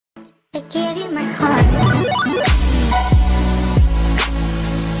I gave you my heart.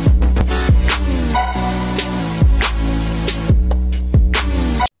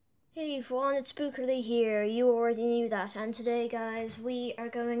 Hey everyone, it's Pookerly here. You already knew that. And today, guys, we are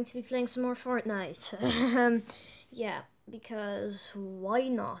going to be playing some more Fortnite. Yeah, because why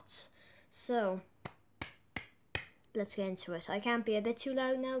not? So, let's get into it. I can't be a bit too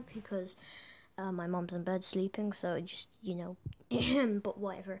loud now because my mom's in bed sleeping, so just, but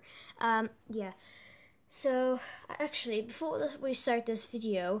whatever. Yeah. So, actually, before we start this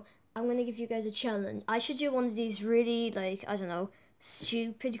video, I'm going to give you guys a challenge. I should do one of these really, I don't know,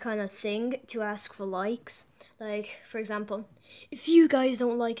 stupid kind of thing to ask for likes. Like, for example, if you guys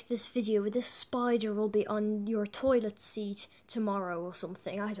don't like this video, this spider will be on your toilet seat tomorrow or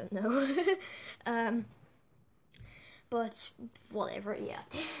something. I don't know. But whatever, yeah.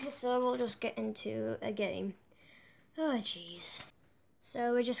 So we'll just get into a game. Oh, jeez.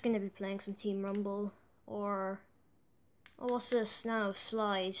 So we're just going to be playing some Team Rumble or what's this now?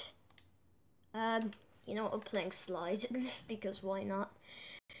 Slide. You know what, we're playing Slide because why not?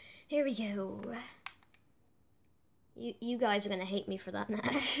 Here we go. You guys are gonna hate me for that now.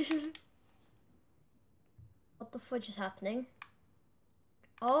 What the fudge is happening?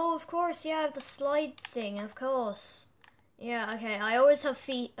 Oh, of course, yeah, the slide thing, of course. Yeah, okay, I always have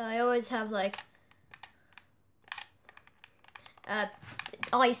feet, I always have, like,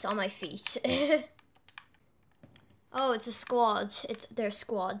 ice on my feet. Oh, it's a squad. They're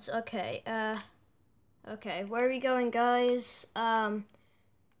squads, okay, okay, where are we going, guys?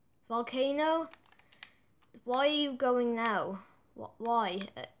 Volcano? Why are you going now? Why?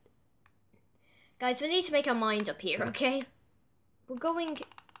 Guys, we need to make our mind up here, okay? We're going to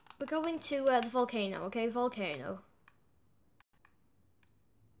the volcano, okay? Volcano.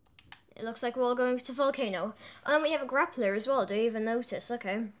 It looks like we're all going to volcano. We have a grappler as well. Do you even notice?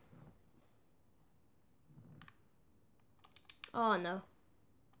 Okay. Oh no.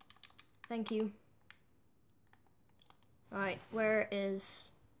 Thank you. Alright, where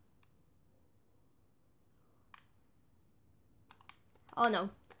is... Oh no.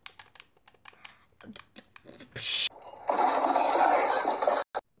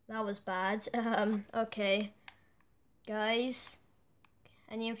 That was bad. Okay. Guys.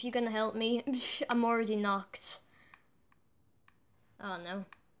 Any of you gonna help me? I'm already knocked. Oh no.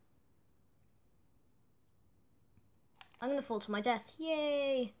 I'm gonna fall to my death.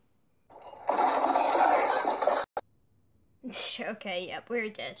 Yay! Okay, yep, we're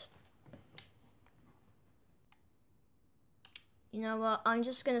dead. You know what? I'm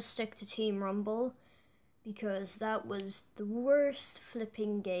just gonna stick to Team Rumble because that was the worst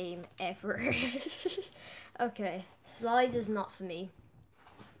flipping game ever. Okay, Slide is not for me.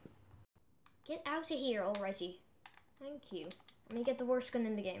 Get out of here already. Thank you. Let me get the worst gun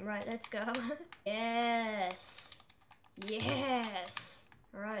in the game. Right, let's go. Yes. Yes.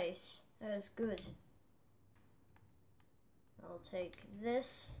 Right, that was good. I'll take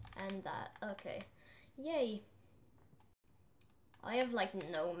this and that. Okay. Yay. I have, like,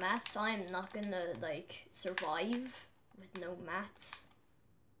 no mats. I am not gonna, like, survive with no mats.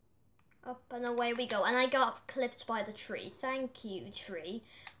 Up and away we go. And I got clipped by the tree. Thank you, tree.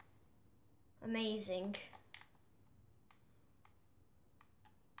 Amazing.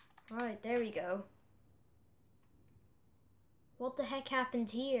 Right, there we go. What the heck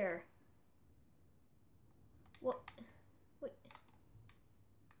happened here? What? Wait.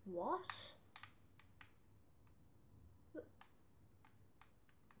 What?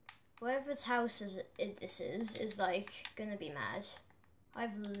 Whoever's house this is like gonna be mad.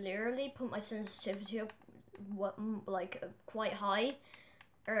 I've literally put my sensitivity up quite high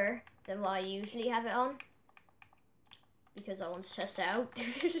than what I usually have it on because I want to test it out.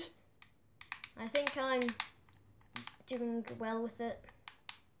 I think I'm doing well with it.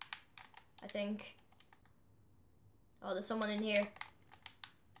 I think. Oh, there's someone in here.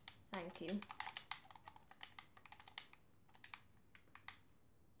 Thank you.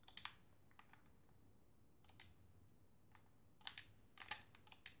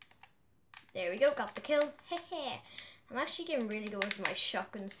 There we go, got the kill. Hehe. I'm actually getting really good with my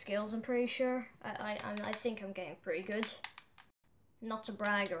shotgun skills, I'm pretty sure. I think I'm getting pretty good. Not to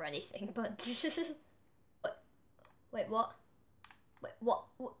brag or anything, but... Wait, what? Wait, what?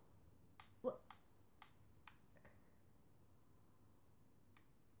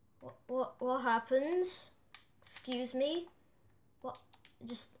 What happens? Excuse me? What?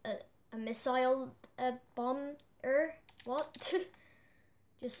 Just a missile bomb? What?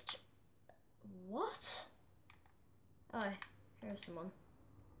 Just... What? Oh, here's someone.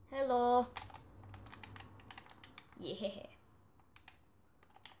 Hello. Yeah.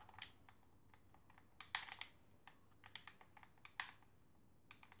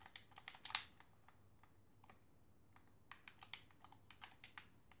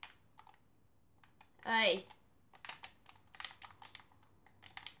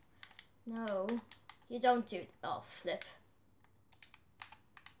 No, you don't do. Oh, flip.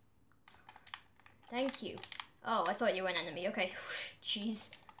 Thank you. Oh, I thought you were an enemy. Okay,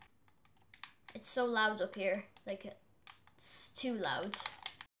 jeez. It's so loud up here. Like, it's too loud.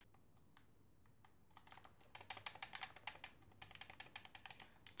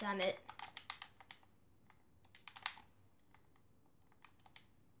 Damn it.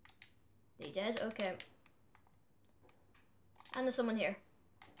 They dead? Okay. And there's someone here.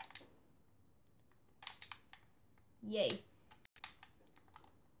 Yay.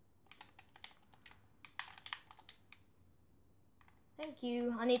 Thank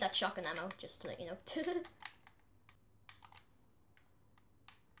you. I need that shotgun ammo, just to let you know.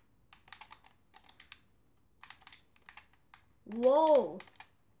 Whoa!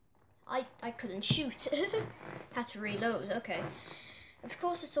 I couldn't shoot. Had to reload, okay. Of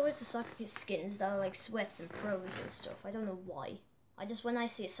course, it's always the soccer skins that are like sweats and pros and stuff. I don't know why. When I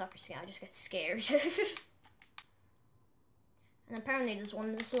see a soccer skin, I just get scared. And apparently there's one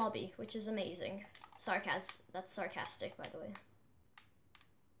in this lobby, which is amazing. That's sarcastic, by the way.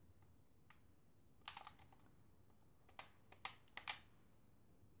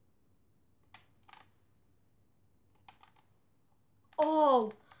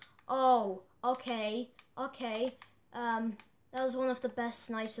 Oh, okay. That was one of the best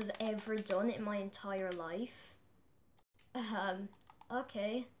snipes I've ever done in my entire life.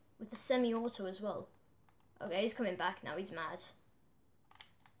 Okay. With the semi-auto as well. Okay, he's coming back now, he's mad.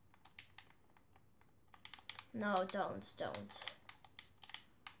 No, don't.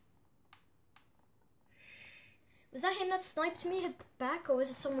 Was that him that sniped me back, or was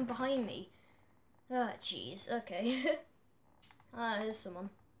it someone behind me? Ah, jeez, okay. Ah, there's someone.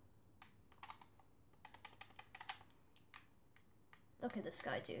 Look at this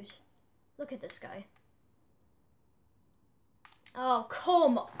guy, dude. Look at this guy. Oh,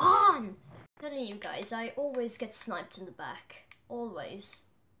 come on! I'm telling you guys, I always get sniped in the back. Always.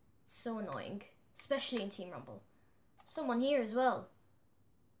 It's so annoying. Especially in Team Rumble. Someone here as well.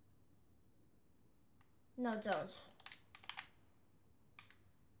 No, don't.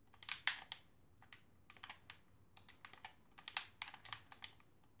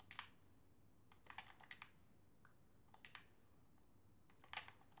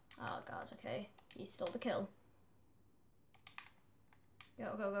 Oh god, okay. He stole the kill.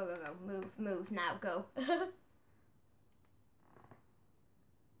 Go. Move, now, go.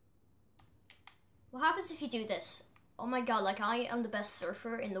 What happens if you do this? Oh my god, like I am the best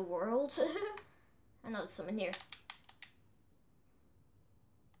surfer in the world. I know there's someone here.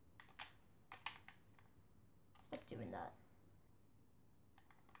 Stop doing that.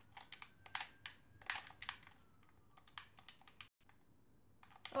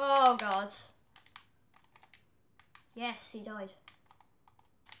 Oh god. Yes, he died.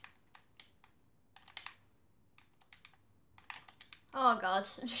 Oh god.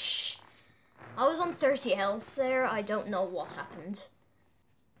 I was on 30 health there. I don't know what happened.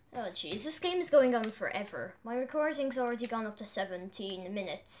 Oh jeez, this game is going on forever. My recording's already gone up to 17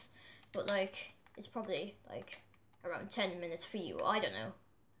 minutes. But like, it's probably like around 10 minutes for you. I don't know.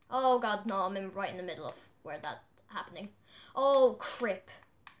 Oh god, no, I'm right in the middle of where that's happening. Oh, crap.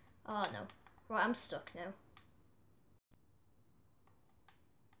 Oh no. Right, I'm stuck now.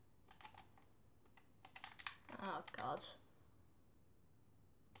 Oh god.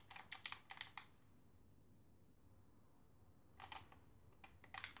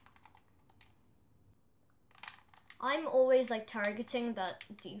 I'm always like targeting that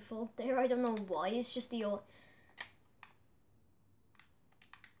default there. I don't know why. It's just the old.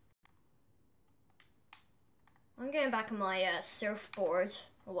 I'm getting back on my surfboard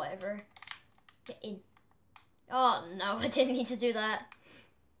or whatever. Get in. Oh no, I didn't need to do that.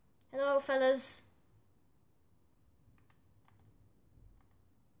 Hello, fellas.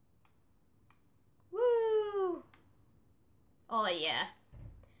 Woo! Oh yeah.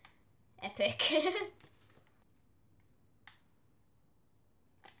 Epic.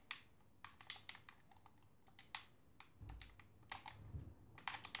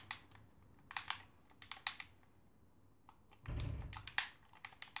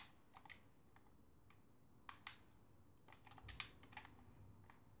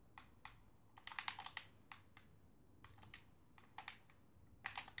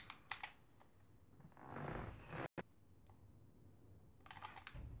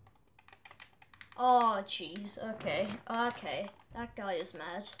 Oh, jeez. Okay. That guy is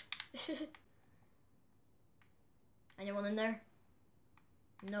mad. Anyone in there?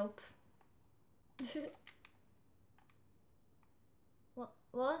 Nope.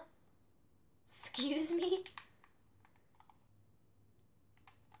 What? Excuse me?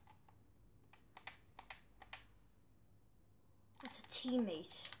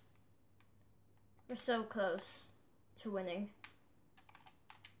 teammate. We're so close to winning.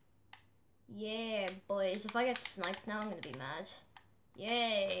 Yeah, boys. If I get sniped now, I'm gonna be mad.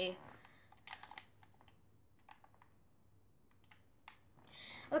 Yay.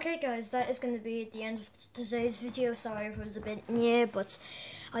 Okay, guys, that is going to be at the end of today's video. Sorry if it was a bit but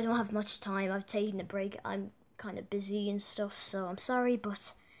I don't have much time. I've taken a break. I'm kind of busy and stuff, so I'm sorry,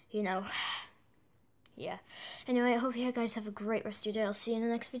 but, you know, yeah. Anyway, I hope you guys have a great rest of your day. I'll see you in the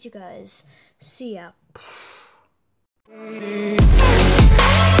next video, guys. See ya.